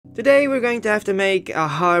Today we're going to have to make a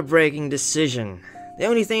heartbreaking decision. The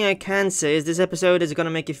only thing I can say is this episode is gonna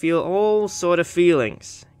make you feel all sort of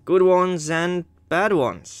feelings. Good ones and bad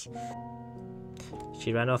ones.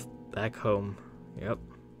 She ran off back home. Yep.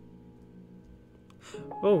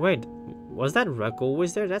 Oh wait, was that rug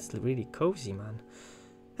always there? That's really cozy, man.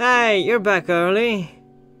 Hey, you're back early.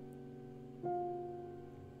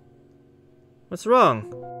 What's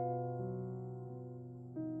wrong?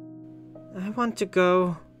 I want to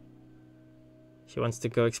go. She wants to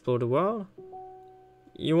go explore the world?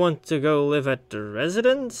 You want to go live at the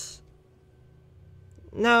residence?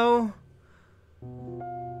 No.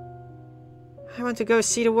 I want to go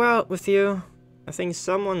see the world with you. I think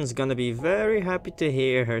someone's gonna be very happy to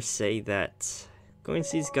hear her say that.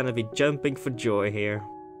 Quincy's gonna be jumping for joy here.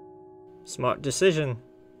 Smart decision.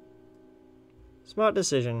 Smart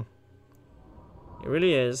decision. It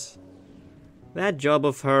really is. That job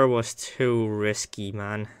of her was too risky,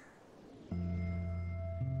 man.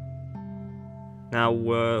 Now,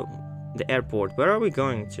 the airport. Where are we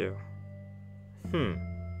going to?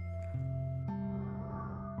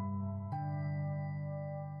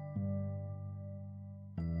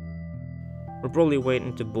 We're probably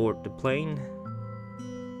waiting to board the plane.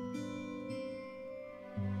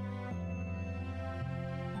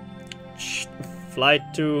 Flight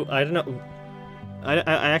to... I don't know. I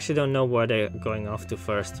actually don't know where they're going off to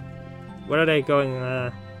first. Where are they going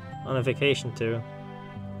on a vacation to?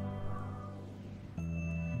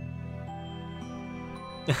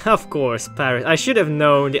 Of course, Paris. I should have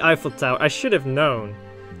known. The Eiffel Tower. I should have known.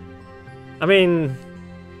 I mean...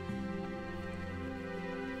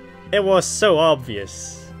 It was so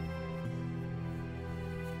obvious.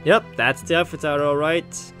 Yep, that's the Eiffel Tower,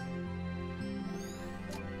 alright.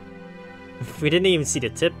 We didn't even see the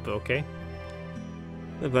tip, okay.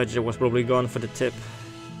 The budget was probably gone for the tip.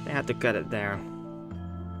 They had to cut it there.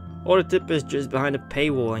 Or the tip is just behind a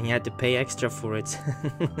paywall and you had to pay extra for it.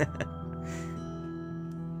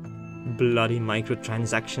 Bloody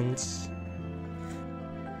microtransactions.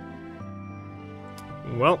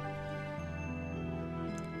 Well.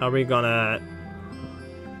 Are we gonna...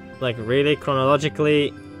 Like, really?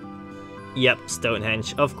 Chronologically? Yep,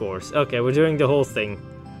 Stonehenge, of course. Okay, we're doing the whole thing.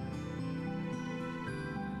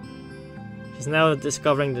 She's now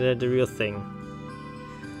discovering the real thing.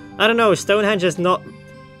 I don't know, Stonehenge is not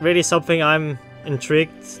really something I'm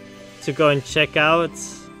intrigued to go and check out.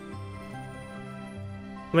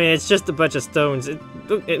 I mean, it's just a bunch of stones.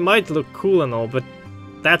 It might look cool and all, but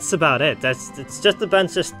that's about it. It's just a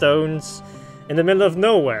bunch of stones in the middle of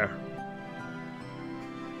nowhere.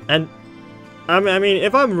 And I mean,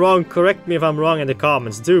 if I'm wrong, correct me if I'm wrong in the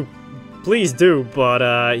comments. Please do. But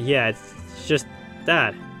yeah, it's just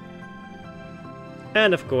that.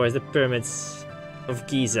 And of course, the pyramids of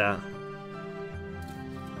Giza.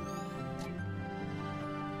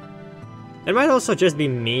 It might also just be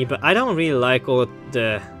me, but I don't really like all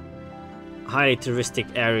the highly touristic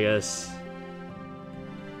areas.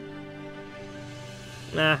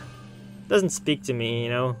 Nah, doesn't speak to me, you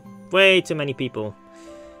know. Way too many people.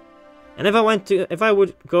 And if I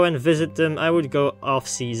would go and visit them, I would go off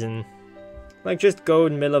season. Like, just go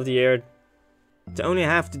in the middle of the year. To only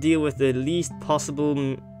have to deal with the least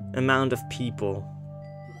possible amount of people.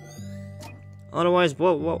 Otherwise,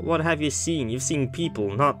 what have you seen? You've seen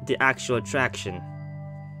people, not the actual attraction.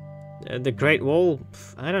 The Great Wall?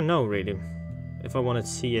 I don't know, really. If I want to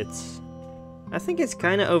see it. I think it's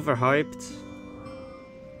kind of overhyped.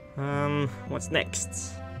 What's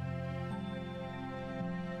next?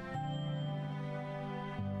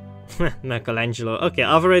 Michelangelo. Okay,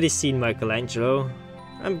 I've already seen Michelangelo.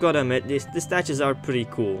 I've gotta admit, the statues are pretty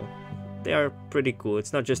cool. They are pretty cool.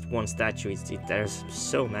 It's not just one statue, there's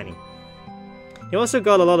so many. He also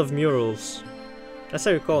got a lot of murals. That's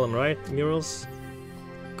how you call them, right? Murals?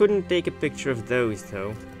 Couldn't take a picture of those,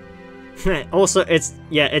 though. Also,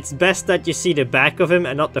 it's best that you see the back of him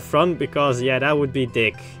and not the front, because, yeah, that would be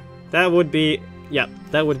dick. That would be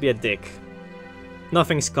a dick.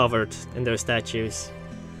 Nothing's covered in those statues.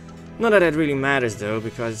 Not that it really matters though,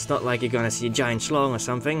 because it's not like you're gonna see a giant schlong or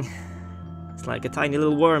something. It's like a tiny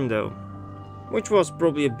little worm though. Which was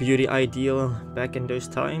probably a beauty ideal back in those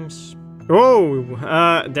times.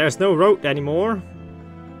 Oh, there's no road anymore.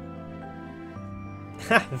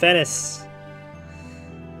 Ha, Venice.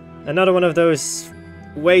 Another one of those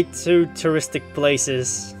way too touristic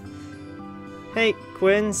places. Hey,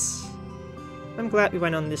 Quince. I'm glad we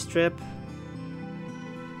went on this trip.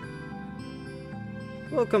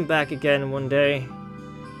 We'll come back again one day.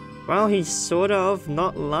 Well, he's sort of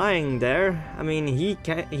not lying there. I mean, he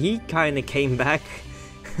kind of came back.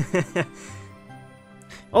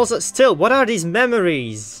 Also, still, what are these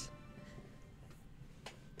memories?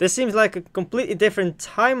 This seems like a completely different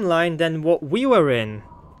timeline than what we were in.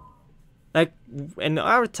 Like, in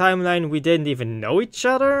our timeline we didn't even know each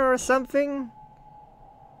other or something?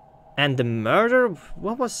 And the murder?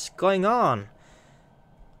 What was going on?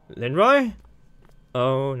 Lynri?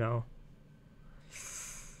 Oh no.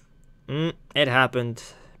 It happened.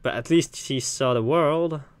 But at least she saw the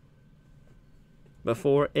world.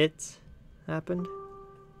 Before it happened.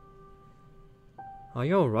 Are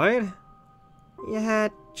you alright? Yeah,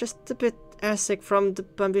 just a bit airsick from the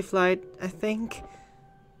bumpy flight, I think.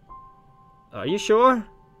 Are you sure?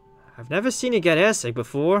 I've never seen you get airsick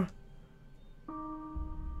before.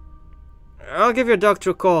 I'll give your doctor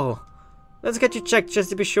a call. Let's get you checked just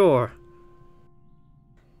to be sure.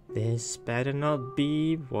 This better not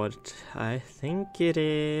be what I think it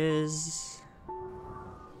is.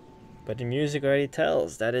 But the music already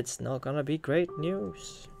tells that it's not gonna be great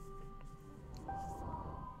news.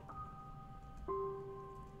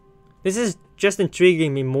 This is just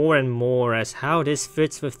intriguing me more and more as how this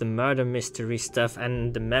fits with the murder mystery stuff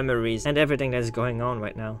and the memories and everything that's going on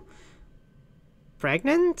right now.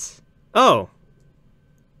 Pregnant? Oh.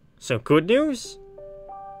 So good news?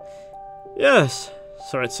 Yes,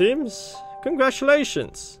 so it seems.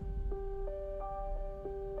 Congratulations.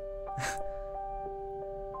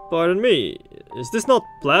 Pardon me, is this not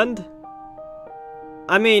planned?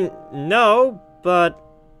 I mean, no, but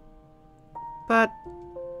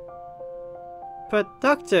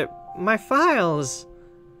doctor, my files.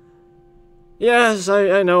 Yes,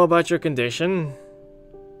 I know about your condition.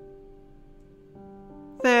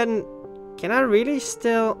 Then, can I really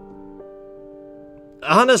still...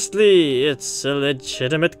 Honestly, it's a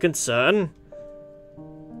legitimate concern.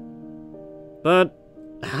 But,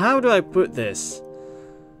 how do I put this?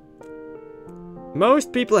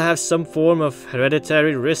 Most people have some form of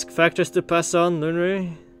hereditary risk factors to pass on,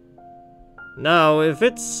 Lynri. Now, if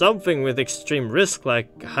it's something with extreme risk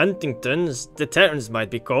like Huntington's, deterrence might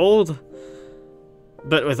be called.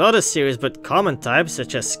 But with other serious but common types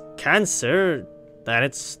such as cancer, then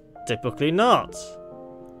it's typically not.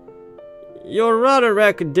 Your rather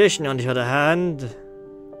rare condition, on the other hand,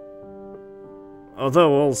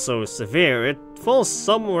 although also severe, it falls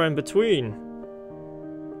somewhere in between.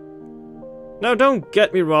 Now don't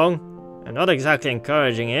get me wrong, I'm not exactly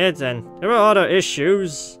encouraging it, and there are other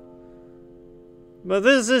issues. But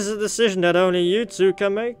this is a decision that only you two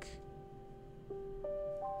can make.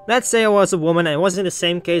 Let's say I was a woman and was in the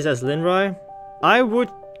same case as Lynri. I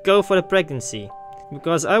would go for the pregnancy.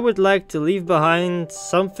 Because I would like to leave behind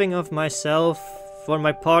something of myself for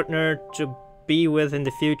my partner to be with in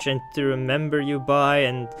the future and to remember you by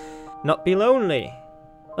and not be lonely.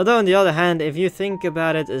 Although on the other hand, if you think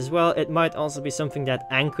about it as well, it might also be something that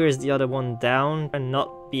anchors the other one down and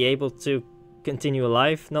not be able to continue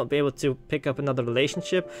life, not be able to pick up another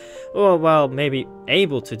relationship, or well, maybe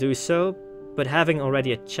able to do so, but having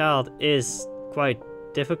already a child is quite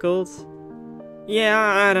difficult. Yeah,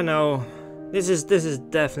 I don't know. This is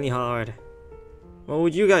definitely hard. What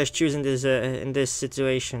would you guys choose in this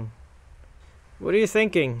situation? What are you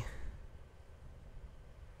thinking?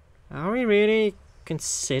 Are we really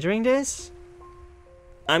considering this?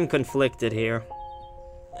 I'm conflicted here.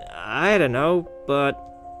 I don't know, but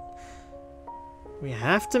we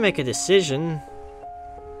have to make a decision.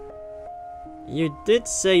 You did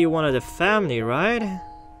say you wanted a family, right?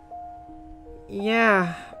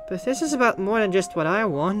 Yeah, but this is about more than just what I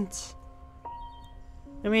want.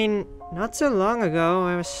 I mean, not so long ago,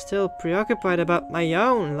 I was still preoccupied about my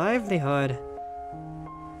own livelihood.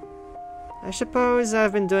 I suppose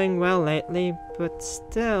I've been doing well lately, but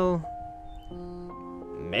still.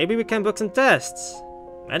 Maybe we can book some tests.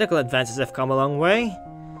 Medical advances have come a long way.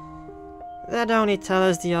 That'd only tell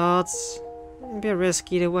us the odds. It'd be a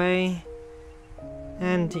risk either way.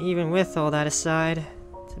 And even with all that aside,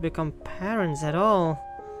 to become parents at all.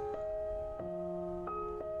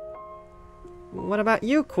 What about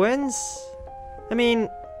you, Quince? I mean,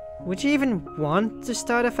 would you even want to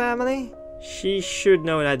start a family? She should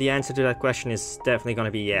know that the answer to that question is definitely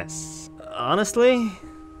gonna be yes. Honestly,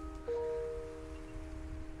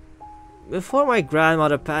 before my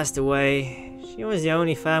grandmother passed away, she was the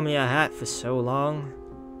only family I had for so long.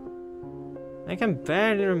 I can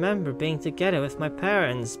barely remember being together with my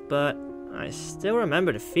parents, but I still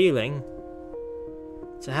remember the feeling.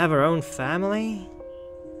 To have our own family?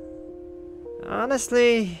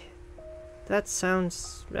 Honestly, that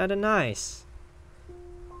sounds rather nice.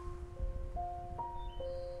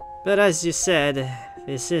 But as you said,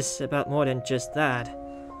 this is about more than just that.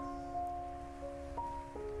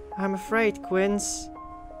 I'm afraid, Quince.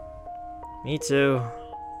 Me too.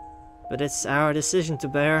 But it's our decision to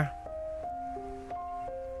bear.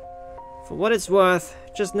 For what it's worth,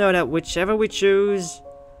 just know that whichever we choose,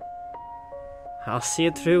 I'll see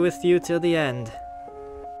it through with you till the end.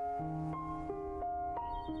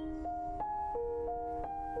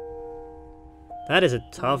 That is a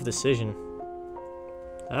tough decision.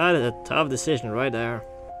 That is a tough decision right there.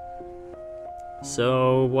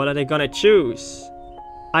 So, what are they gonna choose?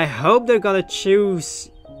 I hope they're gonna choose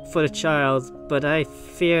for the child, but I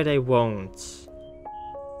fear they won't.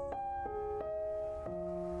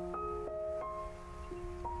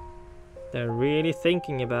 They're really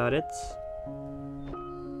thinking about it.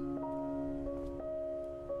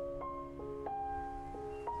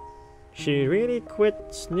 She really quit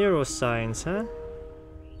neuroscience, huh?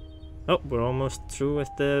 Oh, we're almost through with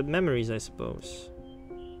the memories, I suppose.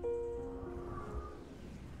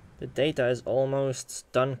 The data is almost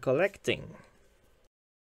done collecting.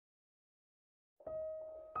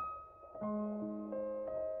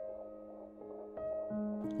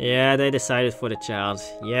 Yeah, they decided for the child.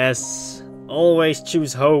 Yes, always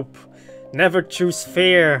choose hope. Never choose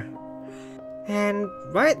fear. And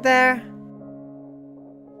right there.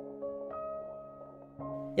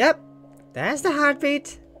 Yep, there's the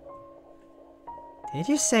heartbeat. Did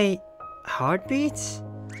you say heartbeat?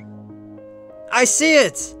 I see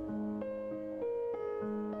it!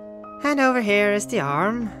 And over here is the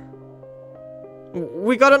arm.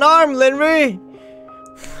 We got an arm, Lynri!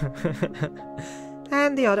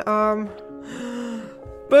 And the other arm.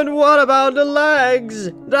 But what about the legs?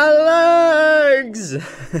 The legs!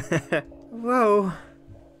 Whoa.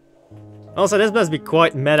 Also, this must be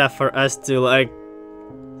quite meta for us to, like,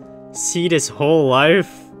 see this whole life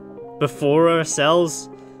before ourselves,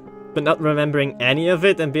 but not remembering any of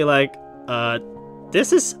it and be like,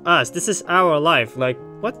 this is us, this is our life. Like,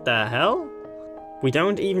 what the hell? We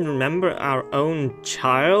don't even remember our own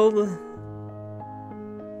child?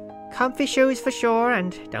 Comfy shoes for sure,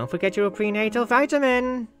 and don't forget your prenatal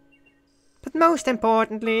vitamin. But most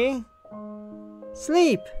importantly,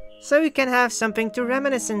 sleep, so you can have something to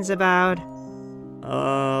reminiscence about.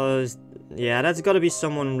 Yeah, that's gotta be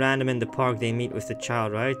someone random in the park they meet with the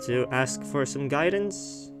child, right? To ask for some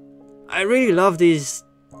guidance? I really love these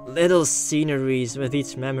little sceneries with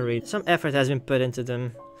each memory. Some effort has been put into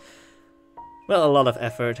them. Well, a lot of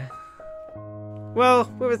effort. Well,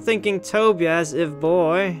 we were thinking Tobias if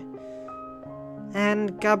boy.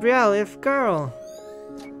 And Gabrielle if girl.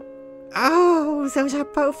 Oh, those are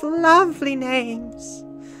both lovely names.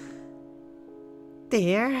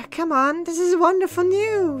 Dear, come on, this is wonderful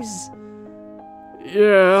news.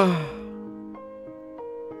 Yeah.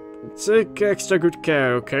 Take extra good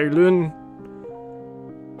care, okay, Lynn?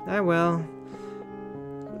 I will.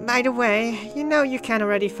 By the way, you know you can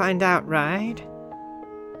already find out, right?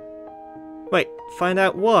 Wait, find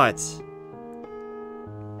out what?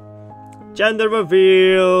 Gender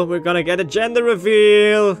reveal! We're gonna get a gender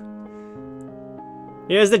reveal!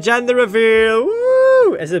 Here's the gender reveal!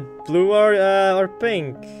 Woo! Is it blue or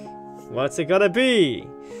pink? What's it gonna be?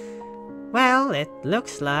 Well, it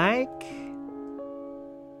looks like...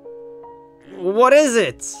 What is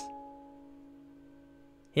it?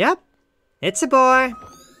 Yep, it's a boy.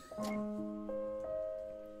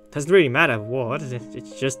 Doesn't really matter what,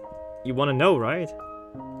 it's just... You wanna know, right?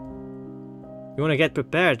 You wanna get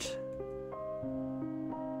prepared.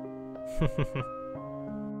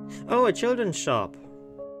 Oh, a children's shop.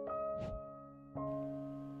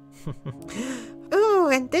 Ooh,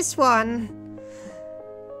 and this one.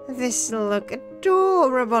 This'll look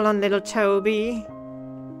adorable on little Toby.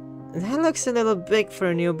 That looks a little big for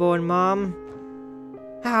a newborn mom.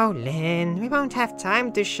 Oh, Lynn, we won't have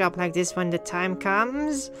time to shop like this when the time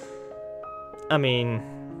comes. I mean,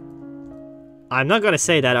 I'm not gonna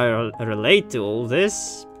say that I relate to all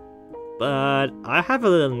this, but I have a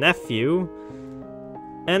little nephew,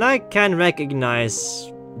 and I can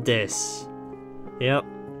recognize this. Yep.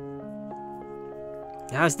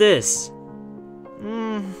 How's this?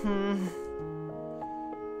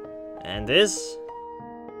 And this?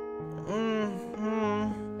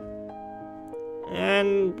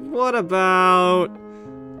 And what about...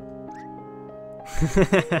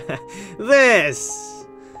 this?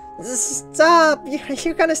 Stop!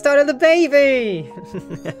 You're gonna startle the baby!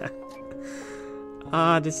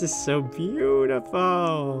 Ah, this is so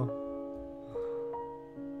beautiful.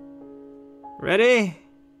 Ready?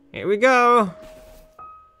 Here we go.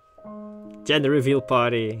 Gender reveal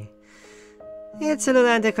party. It's a little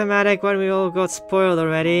anticlimactic when we all got spoiled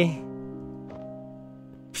already.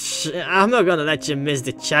 Psh, I'm not gonna let you miss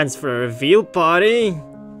the chance for a reveal party.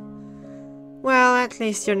 Well, at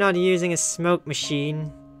least you're not using a smoke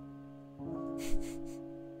machine.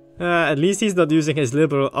 At least he's not using his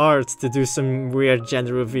liberal arts to do some weird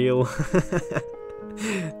gender reveal.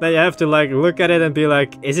 Now you have to like look at it and be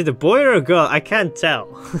like, is it a boy or a girl? I can't tell.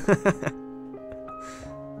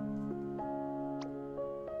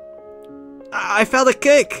 I felt a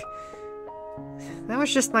kick! That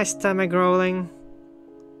was just my stomach growling.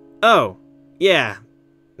 Oh, yeah.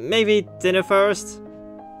 Maybe dinner first?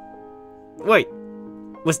 Wait,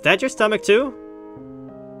 was that your stomach too?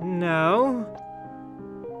 No.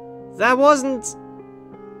 That wasn't...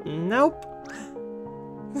 Nope.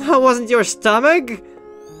 That wasn't your stomach?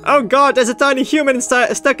 Oh god, there's a tiny human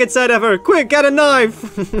stuck inside of her! Quick, get a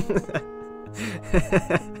knife!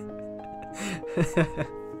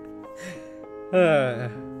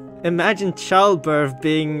 Imagine childbirth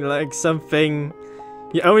being like something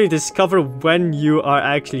you only discover when you are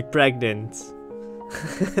actually pregnant.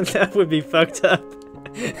 That would be fucked up.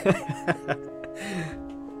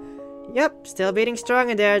 Yep, still beating strong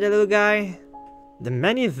in there, the little guy. The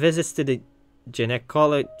many visits to the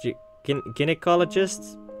gynecologist,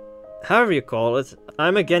 however you call it,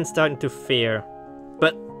 I'm again starting to fear.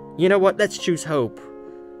 But you know what, let's choose hope.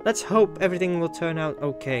 Let's hope everything will turn out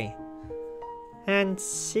okay. And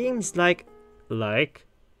seems like... I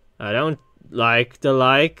don't like the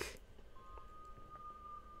like.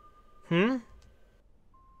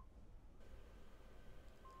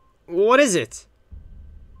 What is it?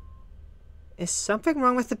 Is something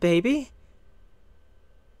wrong with the baby?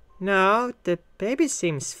 No, the baby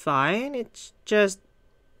seems fine. It's just...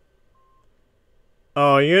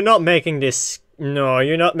 Oh, you're not making this... No,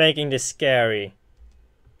 you're not making this scary.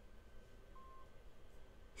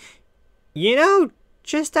 You know,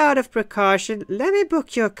 just out of precaution, let me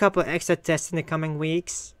book you a couple extra tests in the coming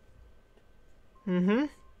weeks. Well,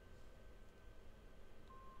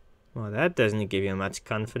 that doesn't give you much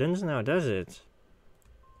confidence now, does it?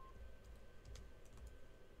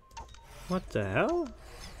 What the hell?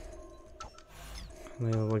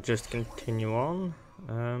 We'll just continue on.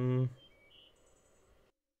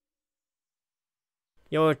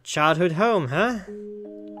 Your childhood home, huh?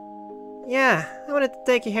 Yeah, I wanted to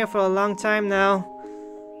take you here for a long time now.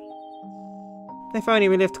 If only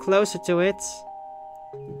we lived closer to it.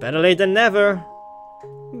 Better late than never.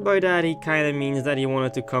 By that he kinda means that he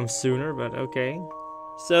wanted to come sooner, but okay.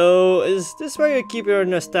 So, is this where you keep your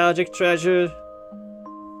nostalgic treasure?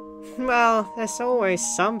 Well, there's always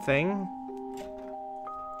something.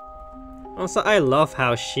 Also, I love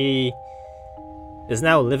how she is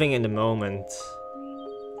now living in the moment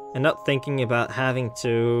and not thinking about having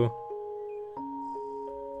to,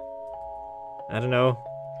 I don't know,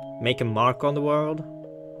 make a mark on the world.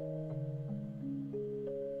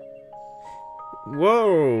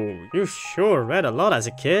 Whoa, you sure read a lot as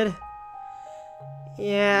a kid.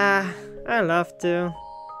 Yeah, I love to.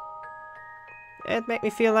 It made me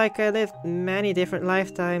feel like I lived many different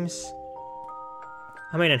lifetimes.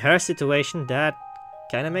 I mean, in her situation, that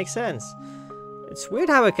kinda makes sense. It's weird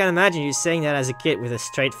how I can imagine you saying that as a kid with a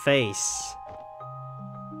straight face.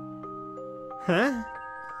 Huh?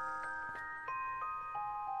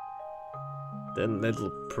 The Little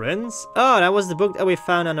Prince? Oh, that was the book that we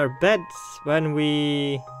found on our bed when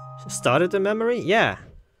we started the memory? Yeah.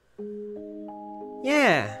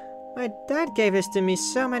 Yeah, my dad gave this to me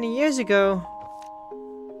so many years ago.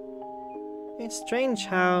 It's strange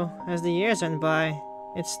how, as the years went by,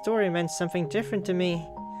 its story meant something different to me.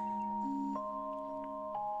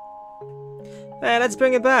 Hey, let's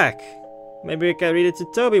bring it back. Maybe we can read it to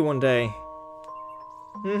Toby one day.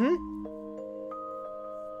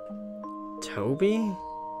 Toby?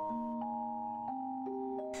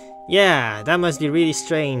 Yeah, that must be really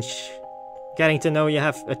strange. Getting to know you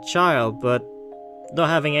have a child, but not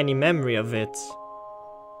having any memory of it.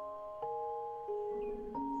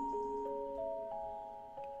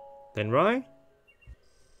 Lynri?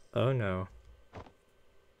 Oh no.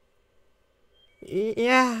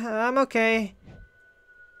 Yeah, I'm okay.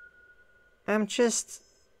 I'm just...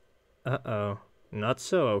 Uh-oh. Not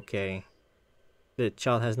so okay. The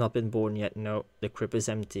child has not been born yet. No, the crib is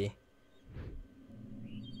empty.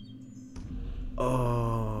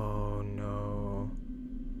 Oh no.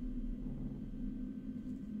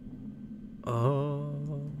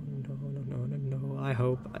 Oh no. I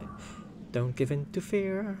hope I... Don't give in to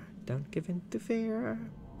fear. Don't give in to fear.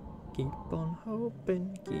 Keep on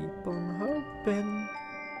hoping. Keep on hoping.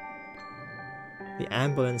 The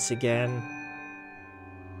ambulance again.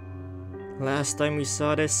 Last time we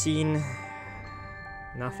saw this scene,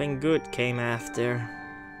 nothing good came after.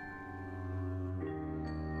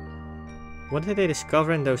 What did they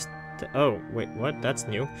discover in those... Oh, wait, what? That's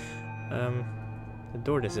new. The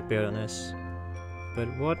door disappeared on us. But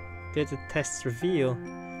what did the tests reveal?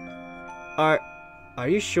 Are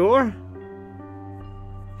you sure?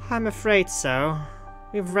 I'm afraid so.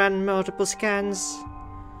 We've run multiple scans.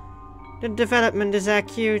 The development is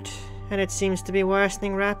acute, and it seems to be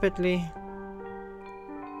worsening rapidly.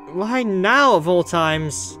 Why now, of all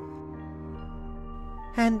times?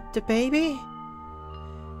 And the baby?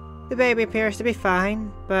 The baby appears to be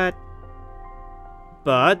fine, but...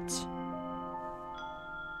 But?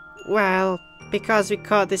 Well, because we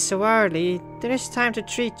caught this so early, there is time to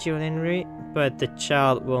treat you, Lynri. But the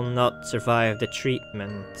child will not survive the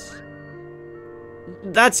treatment.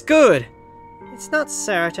 That's good! It's not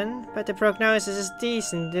certain, but the prognosis is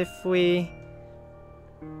decent if we...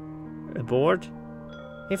 Abort?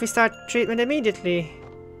 If we start treatment immediately.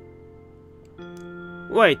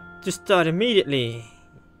 Wait, to start immediately.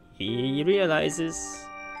 He realizes...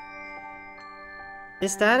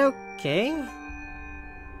 Is that okay?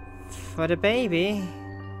 For the baby?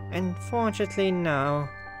 Unfortunately, no.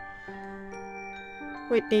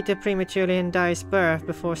 We'd need to prematurely induce birth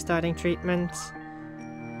before starting treatment.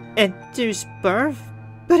 Induce birth?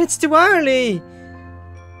 But it's too early!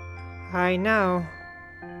 I know.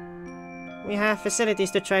 We have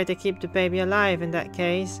facilities to try to keep the baby alive in that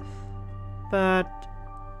case, but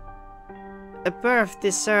a birth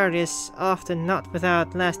this early is often not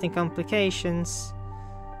without lasting complications.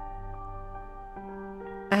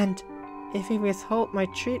 And if we withhold my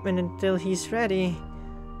treatment until he's ready,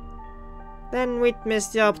 then we'd miss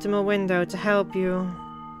the optimal window to help you.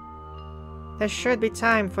 There should be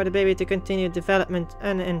time for the baby to continue development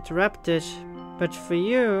uninterrupted, but for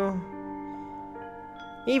you...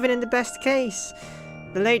 Even in the best case,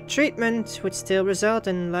 the late treatment would still result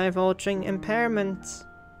in life-altering impairment.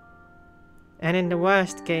 And in the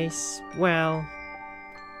worst case, well...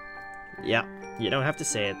 Yeah, you don't have to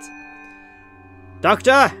say it.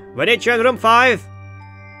 Doctor, we need you in room 5!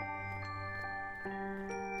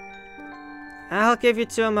 I'll give you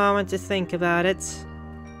 2 a moment to think about it.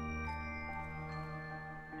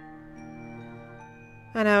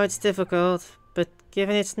 I know it's difficult, but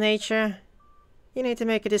given its nature, you need to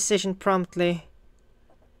make a decision promptly.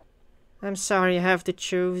 I'm sorry you have to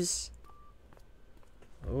choose.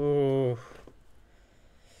 Oh.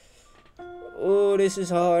 Oh, this is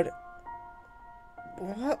hard.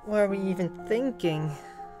 What were we even thinking?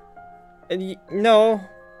 No,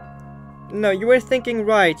 you were thinking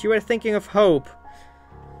right. You were thinking of hope.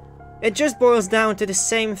 It just boils down to the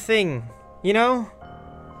same thing, you know?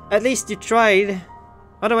 At least you tried.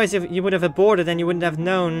 Otherwise, if you would have aborted and you wouldn't have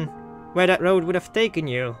known where that road would have taken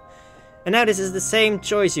you. And now this is the same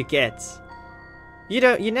choice you get.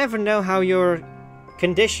 You never know how your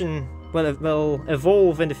condition will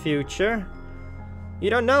evolve in the future. You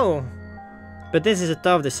don't know. But this is a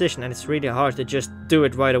tough decision and it's really hard to just do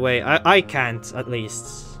it right away. I can't, at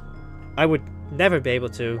least. I would never be able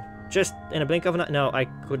to. Just in a blink of an eye. No, I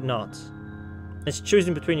could not. It's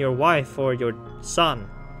choosing between your wife or your son.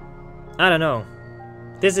 I don't know.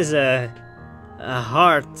 This is a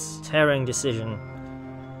heart-tearing decision.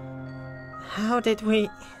 How did I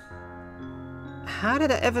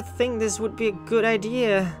ever think this would be a good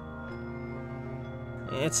idea?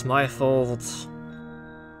 It's my fault.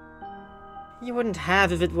 You wouldn't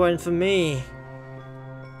have if it weren't for me.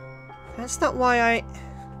 That's not why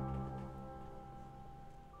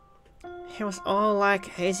It was all like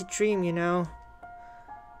a hazy dream, you know.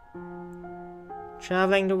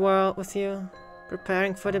 Traveling the world with you,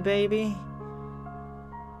 preparing for the baby.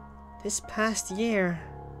 This past year,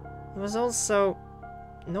 it was also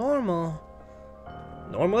normal.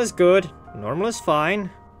 Normal is good. Normal is fine.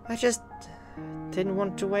 I just didn't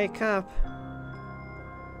want to wake up.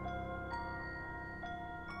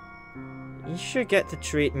 You should get the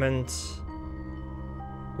treatment.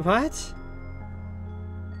 What?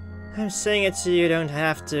 I'm saying it so you don't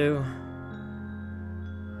have to.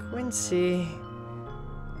 Quincy.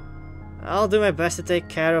 I'll do my best to take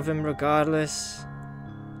care of him regardless.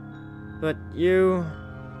 But you...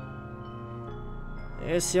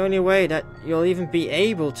 it's the only way that you'll even be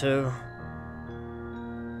able to.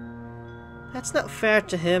 That's not fair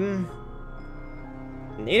to him.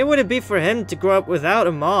 Neither would it be for him to grow up without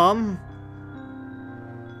a mom.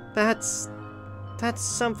 That's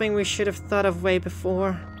something we should have thought of way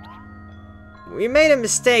before. We made a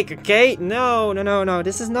mistake, okay? No.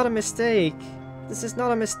 This is not a mistake. This is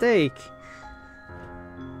not a mistake.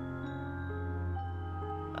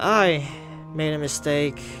 I made a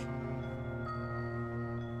mistake.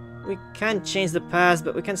 We can't change the past,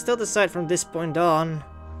 but we can still decide from this point on.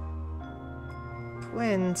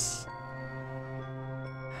 Quince.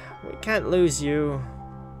 We can't lose you.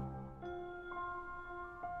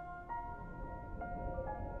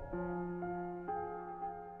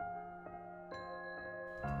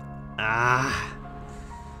 Ah.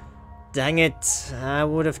 Dang it. I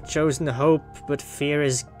would have chosen hope, but fear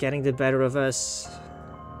is getting the better of us.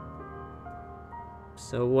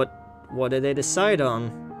 So what did they decide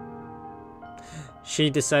on? She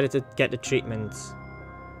decided to get the treatment.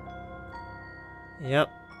 Yep.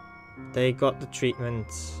 They got the treatment.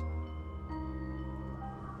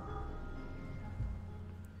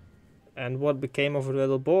 And what became of the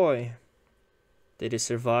little boy? Did he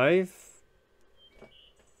survive?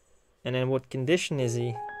 And in what condition is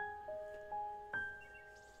he?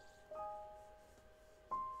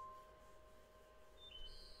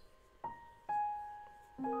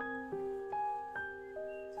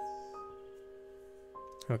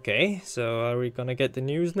 Okay, so are we gonna get the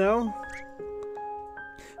news now?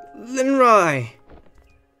 Lynri!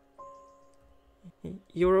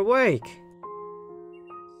 You're awake.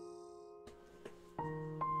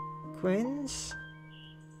 Quince?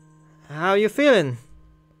 How you feeling?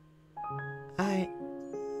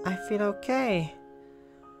 I feel okay.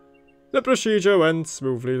 The procedure went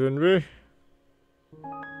smoothly, Lynri.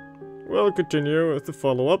 We'll continue with the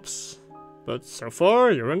follow-ups, but so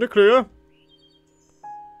far you're in the clear.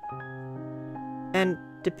 And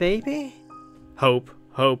the baby? Hope,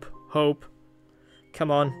 hope, hope.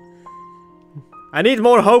 Come on. I need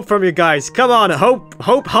more hope from you guys. Come on, hope,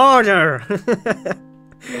 hope harder.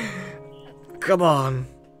 Come on.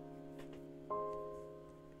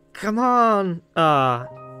 Come on.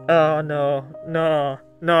 Oh no, no,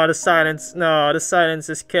 no, the silence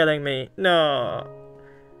is killing me. No.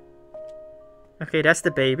 Okay, that's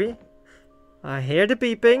the baby. I hear the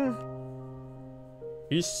beeping.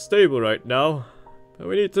 He's stable right now, but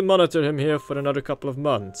we need to monitor him here for another couple of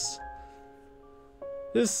months.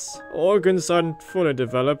 His organs aren't fully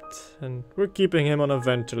developed, and we're keeping him on a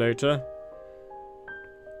ventilator.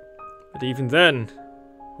 But even then,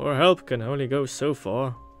 our help can only go so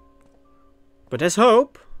far. But there's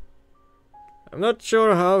hope. I'm not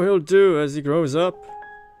sure how he'll do as he grows up,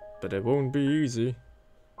 but it won't be easy.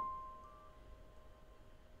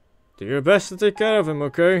 Do your best to take care of him,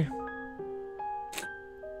 okay?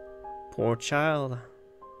 Poor child.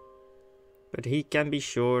 But he can be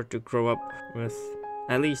sure to grow up with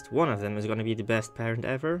at least one of them is going to be the best parent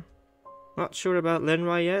ever. Not sure about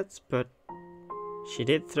Lynri yet, but she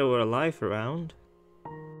did throw her life around.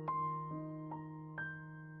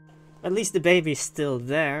 At least the baby's still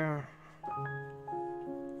there.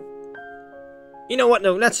 You know what?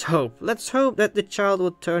 No, let's hope. Let's hope that the child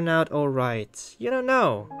will turn out alright. You don't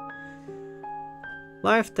know.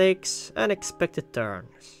 Life takes unexpected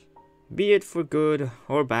turns. Be it for good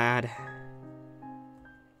or bad.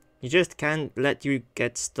 You just can't let you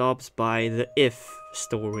get stopped by the if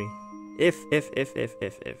story. If.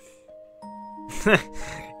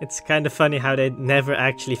 It's kind of funny how they never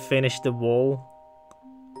actually finished the wall.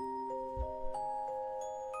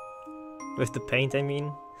 With the paint, I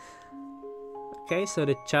mean. Okay, so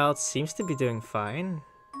the child seems to be doing fine.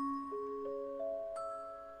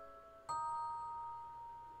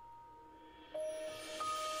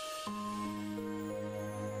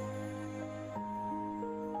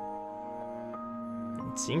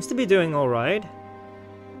 It seems to be doing alright.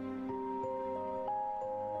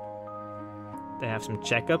 They have some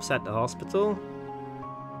checkups at the hospital.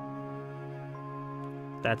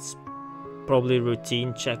 That's probably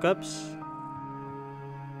routine checkups.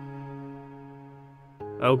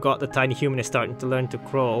 Oh god, the tiny human is starting to learn to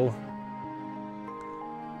crawl.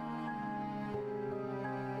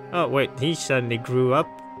 Oh wait, he suddenly grew up.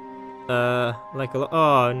 Like a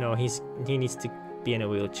oh no, he needs to be in a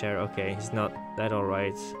wheelchair. Okay, he's not that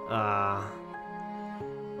alright.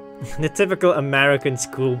 The typical American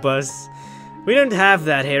school bus. We don't have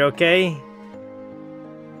that here, okay?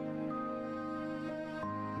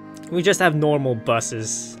 We just have normal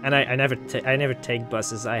buses, and I never take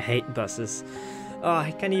buses. I hate buses. Oh,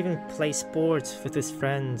 he can't even play sports with his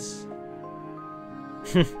friends.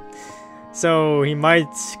 So he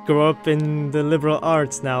might grow up in the liberal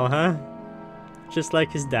arts now, huh? Just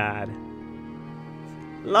like his dad.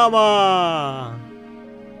 Llama!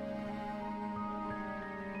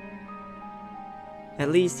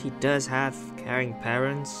 At least he does have caring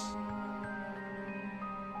parents.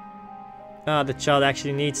 Oh, the child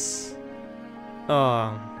actually needs...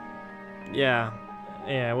 Oh, yeah.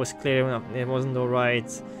 Yeah, it was clear it wasn't alright.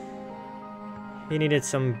 He needed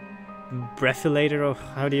some breathalyzer, or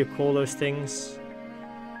how do you call those things?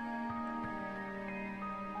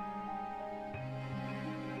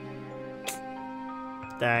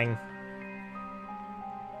 Dang.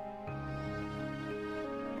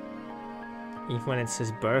 Even when it's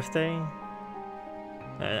his birthday?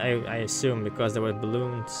 I assume because there were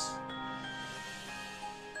balloons.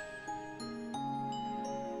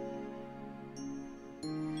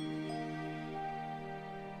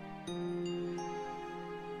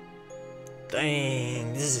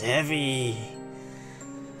 Dang, this is heavy.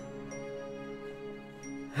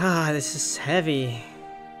 Ah, this is heavy.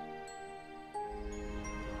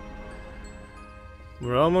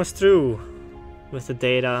 We're almost through with the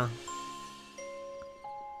data.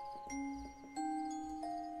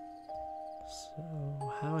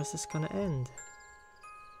 So, how is this gonna end?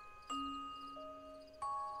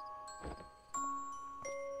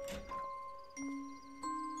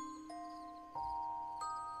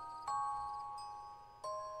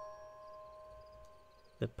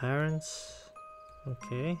 The parents,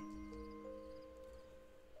 okay.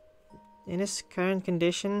 In his current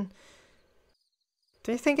condition,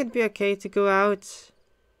 do you think it'd be okay to go out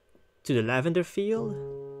to the lavender field?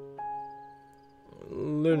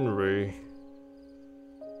 Lynri.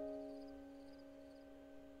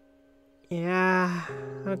 Yeah,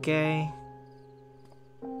 okay.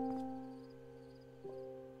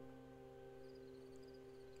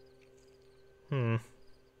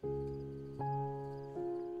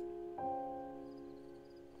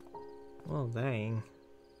 Well, dang.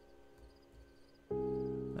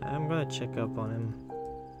 I'm gonna check up on him.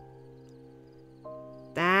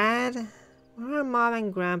 Dad, where are Mom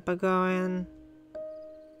and Grandpa going?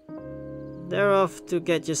 They're off to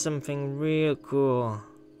get you something real cool.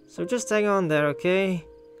 So just hang on there, okay?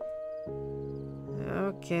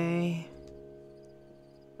 Okay.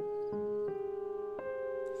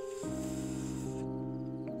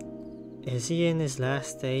 Is he in his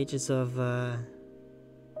last stages of,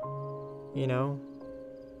 you know?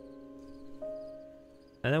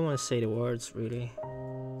 I don't want to say the words, really.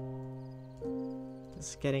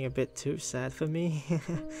 It's getting a bit too sad for me.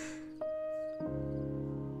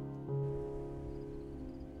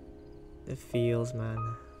 The feels, man.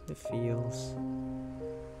 The feels.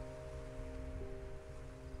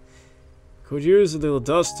 Could use a little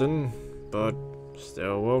dusting, but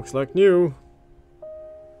still works like new.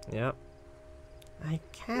 Yep. I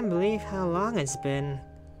can't believe how long it's been.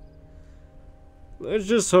 Let's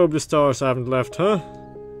just hope the stars haven't left, huh?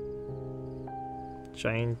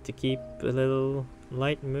 Trying to keep a little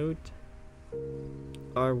light mood.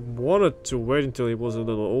 I wanted to wait until he was a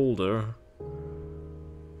little older.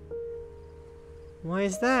 Why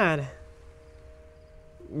is that?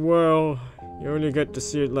 Well, you only get to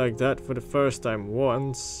see it like that for the first time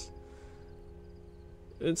once.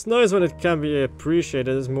 It's nice when it can be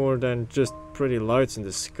appreciated as more than just pretty lights in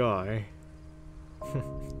the sky.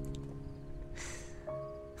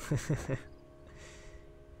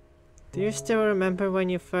 Do you still remember when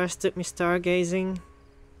you first took me stargazing?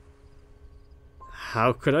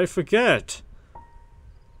 How could I forget?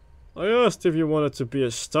 I asked if you wanted to be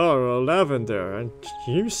a star or a lavender, and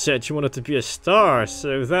you said you wanted to be a star,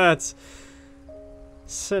 so that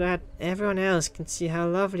everyone else can see how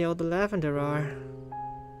lovely all the lavender are.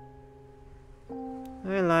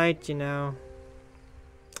 I lied, you know.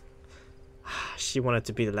 She wanted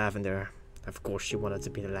to be the lavender. Of course she wanted to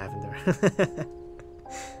be the lavender.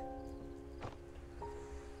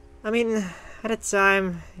 I mean, at the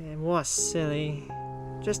time, it was silly.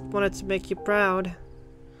 Just wanted to make you proud.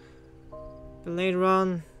 But later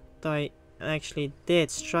on, though I actually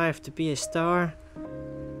did strive to be a star,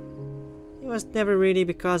 it was never really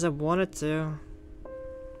because I wanted to.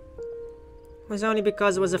 It was only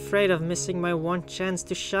because I was afraid of missing my one chance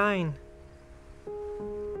to shine.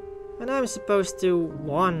 And I'm supposed to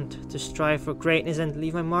want to strive for greatness and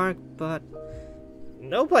leave my mark, but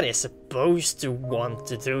nobody is supposed to want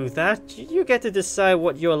to do that. You get to decide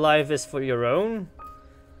what your life is for your own.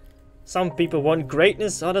 Some people want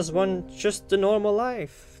greatness, others want just the normal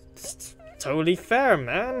life. It's totally fair,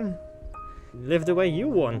 man. Live the way you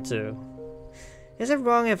want to. Is it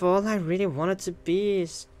wrong if all I really wanted to be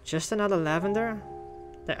is just another lavender?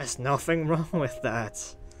 There's nothing wrong with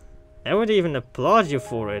that. I would even applaud you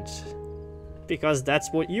for it. Because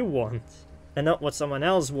that's what you want. And not what someone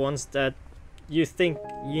else wants that you think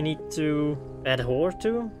you need to adhere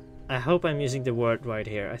to? I hope I'm using the word right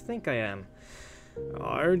here. I think I am.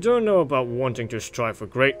 I don't know about wanting to strive for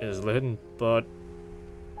greatness, Lynn, but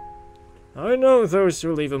I know those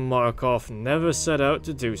who leave a mark off never set out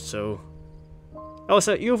to do so.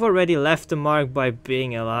 Also, you've already left a mark by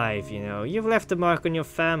being alive, you know. You've left a mark on your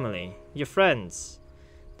family, your friends,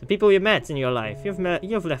 the people you met in your life. You've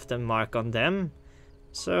left a mark on them.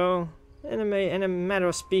 So, in a matter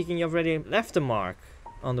of speaking, you've already left a mark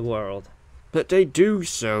on the world. But they do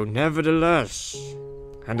so nevertheless,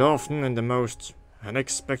 and often in the most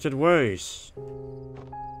unexpected ways.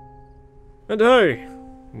 And hey,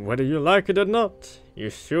 whether you like it or not,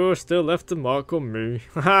 you sure still left a mark on me.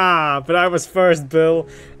 Haha, but I was first, Bill.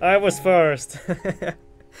 I was first.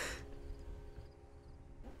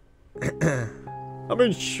 I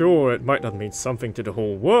mean, sure, it might not mean something to the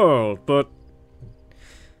whole world, but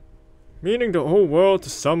meaning the whole world to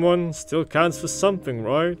someone still counts for something,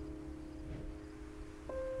 right?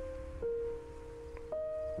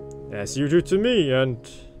 As you do to me, and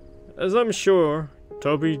as I'm sure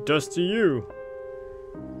Toby does to you.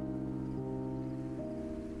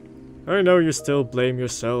 I know you still blame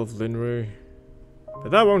yourself, Lynri, but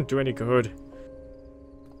that won't do any good.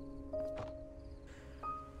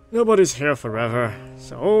 Nobody's here forever,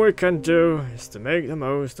 so all we can do is to make the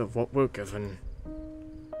most of what we're given.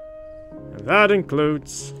 And that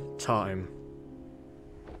includes time.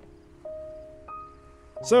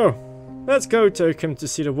 So, let's go take him to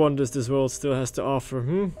see the wonders this world still has to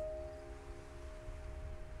offer,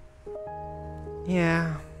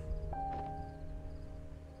 Yeah.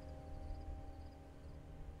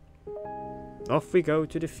 Off we go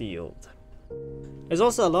to the field. There's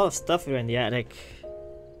also a lot of stuff here in the attic.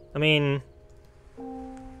 I mean,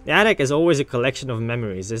 the attic is always a collection of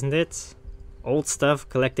memories, isn't it? Old stuff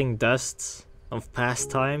collecting dust of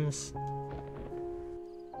past times.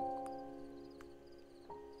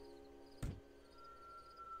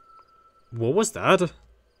 What was that?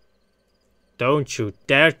 Don't you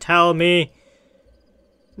dare tell me!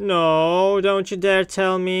 No, don't you dare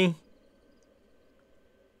tell me!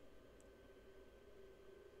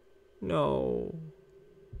 No.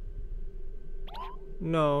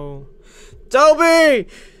 No. Toby!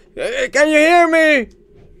 Can you hear me?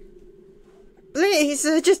 Please,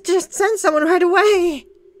 just send someone right away.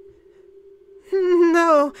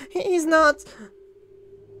 No, he's not.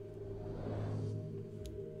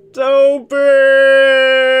 Toby!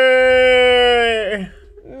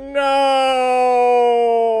 No!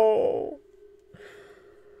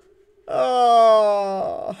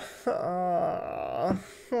 Oh.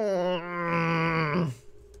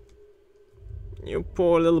 You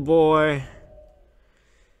poor little boy.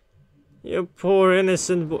 You poor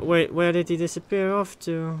innocent boy. Wait, where did he disappear off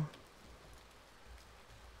to?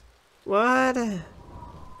 What?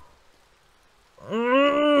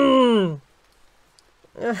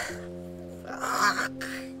 Fuck.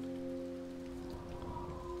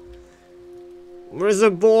 Where's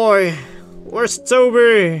the boy? Where's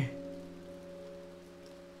Toby?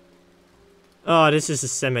 Oh, this is a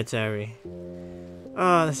cemetery.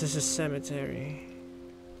 Oh, this is a cemetery.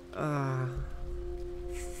 Ah.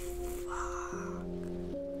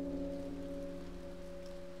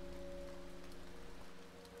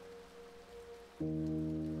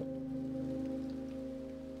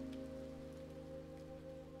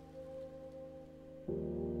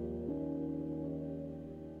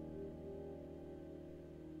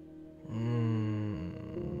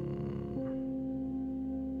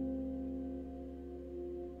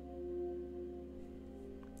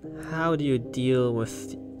 How do you deal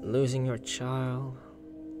with losing your child?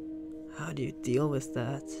 How do you deal with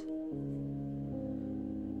that?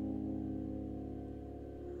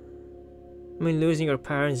 I mean, losing your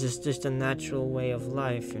parents is just a natural way of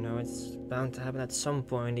life, you know, it's bound to happen at some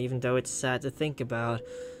point, even though it's sad to think about.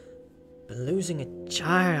 But losing a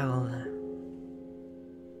child...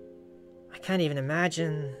 I can't even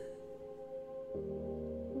imagine.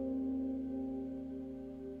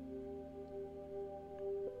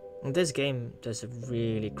 And this game does a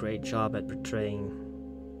really great job at portraying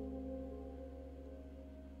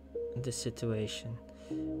this situation.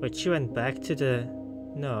 Wait, she went back to the...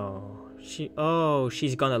 No. Oh,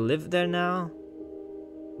 she's gonna live there now?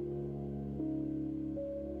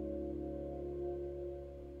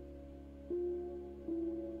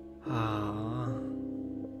 Ah.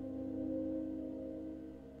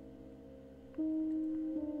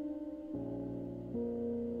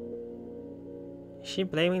 Is she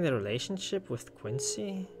blaming the relationship with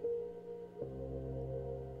Quincy?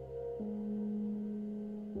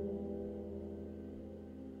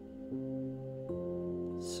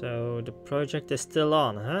 So the project is still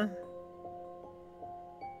on, huh?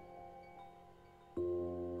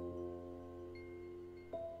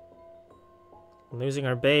 Losing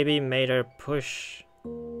her baby made her push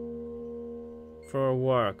for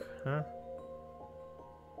work, huh?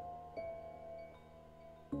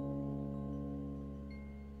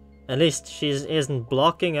 At least she isn't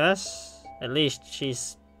blocking us. At least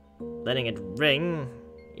she's letting it ring,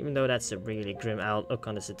 even though that's a really grim outlook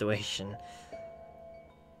on the situation.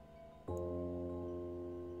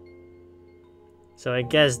 So I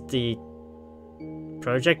guess the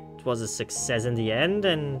project was a success in the end,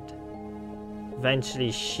 and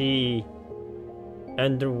eventually she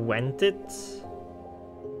underwent it.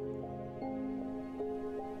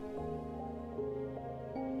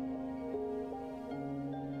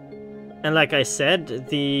 And like I said,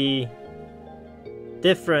 the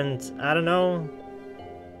different, I don't know,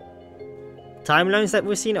 timelines that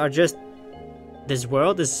we've seen are just this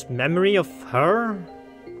world, this memory of her.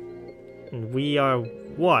 And we are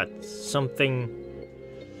what? Something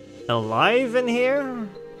alive in here?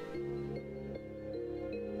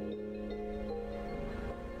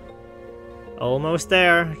 Almost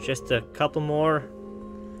there. Just a couple more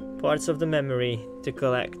parts of the memory to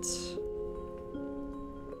collect.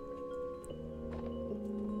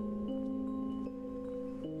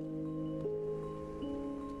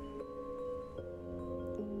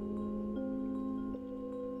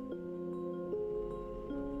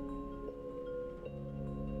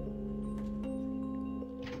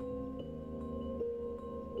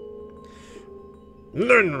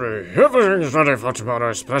 Lynri, everything's ready for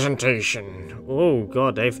tomorrow's presentation. Oh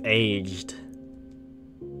god, they've aged.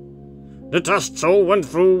 The tests all went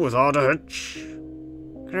through without a hitch.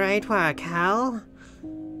 Great work, Hal.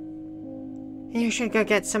 You should go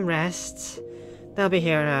get some rest. They'll be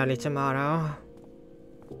here early tomorrow.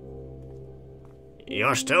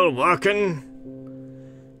 You're still working?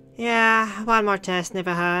 Yeah, one more test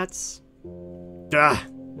never hurts.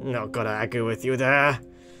 Not gonna argue with you there.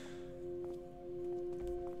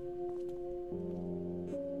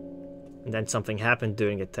 And then something happened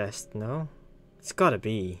during a test, no? It's gotta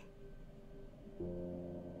be.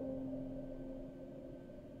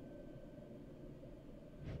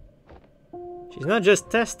 She's not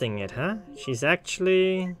just testing it, huh? She's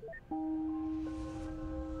actually...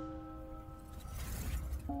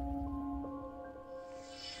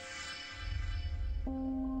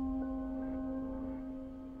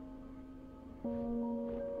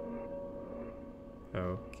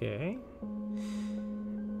 Okay.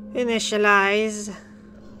 Initialize.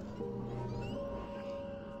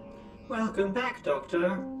 Welcome back,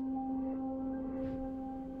 Doctor.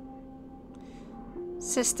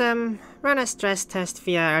 System, run a stress test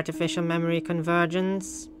via artificial memory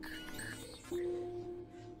convergence.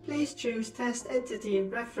 Please choose test entity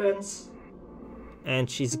reference. And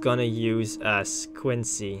she's gonna use us,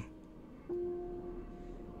 Quincy.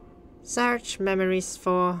 Search memories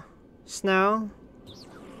for snow.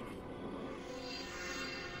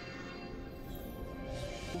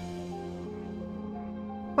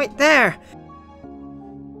 Wait there!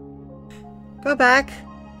 Go back.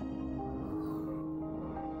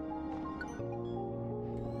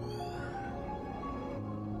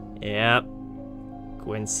 Yep.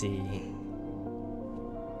 Quincy.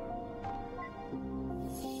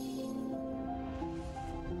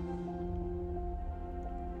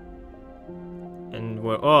 And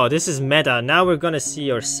we're... Oh, this is meta. Now we're gonna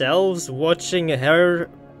see ourselves watching her...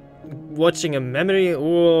 watching a memory.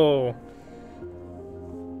 Whoa.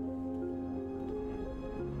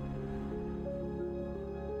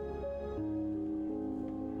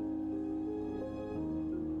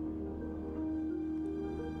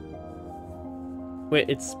 Wait,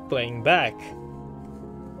 it's playing back.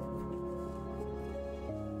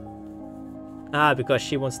 Ah, because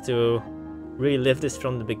she wants to relive this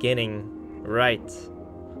from the beginning. Right.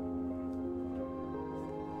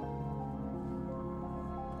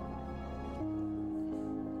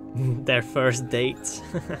 Their first date.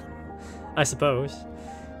 I suppose.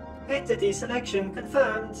 Entity selection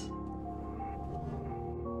confirmed.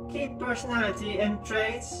 Keep personality and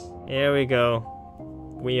traits. Here we go.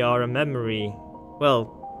 We are a memory.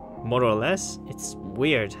 Well, more or less. It's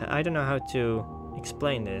weird. I don't know how to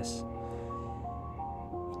explain this.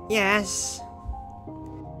 Yes.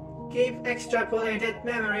 Keep extrapolated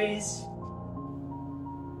memories.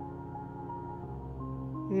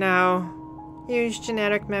 No. Use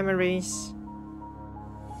generic memories.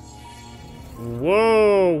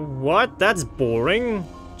 Whoa, what? That's boring.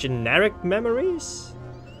 Generic memories?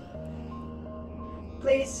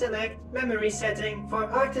 Please select memory setting for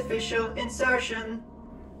artificial insertion.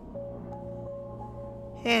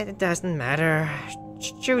 It doesn't matter.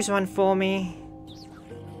 Choose one for me.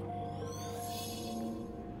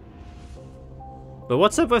 But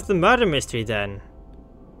what's up with the murder mystery then?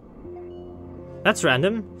 That's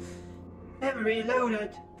random. Memory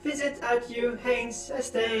loaded. Visit at you Haynes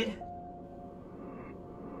estate.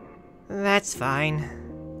 That's fine.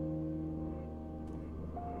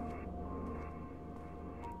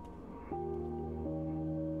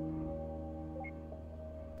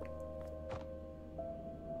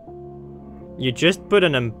 You just put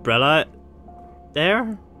an umbrella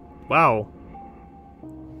there? Wow.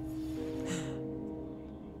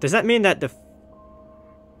 Does that mean that the...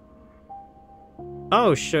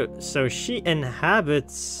 Oh, so she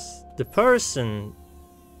inhabits the person.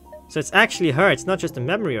 So it's actually her, it's not just a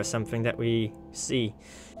memory or something that we see.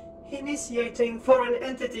 Initiating foreign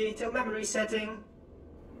entity to memory setting.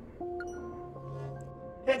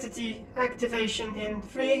 Entity activation in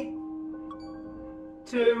 3,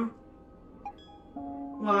 2,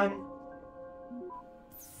 1.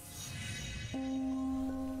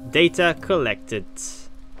 Data collected.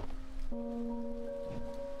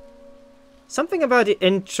 Something about the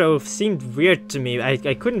intro seemed weird to me. I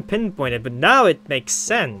couldn't pinpoint it, but now it makes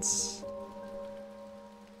sense.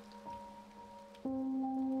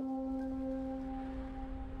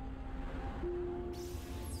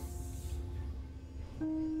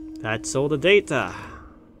 That's all the data.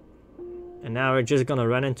 And now we're just gonna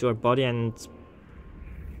run into our body and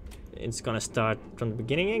it's gonna start from the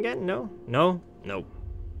beginning again? No? No? No.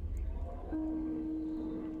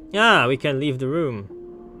 Yeah, we can leave the room.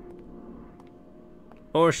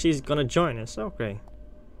 Or she's gonna join us, okay.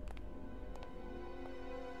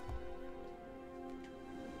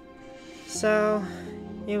 So,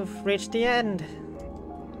 you've reached the end.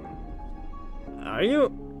 Are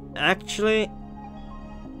you actually?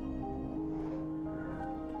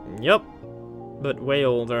 Yup, but way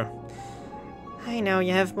older. I know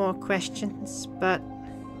you have more questions, but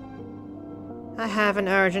I have an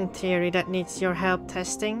urgent theory that needs your help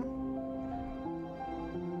testing.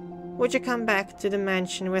 Would you come back to the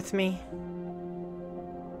mansion with me?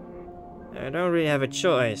 I don't really have a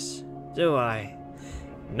choice, do I?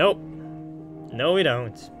 Nope. No, we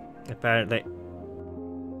don't. Apparently.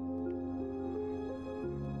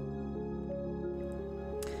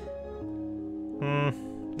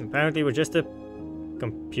 Apparently we're just a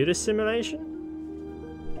computer simulation?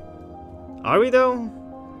 Are we though?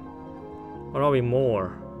 Or are we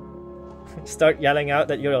more? Start yelling out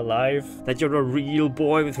that you're alive, that you're a real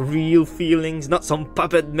boy with real feelings, not some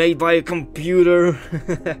puppet made by a computer.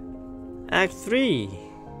 Act 3.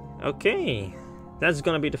 Okay, that's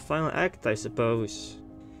gonna be the final act, I suppose.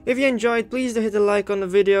 If you enjoyed, please do hit a like on the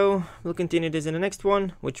video. We'll continue this in the next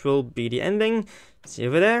one, which will be the ending. See you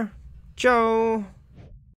over there. Ciao!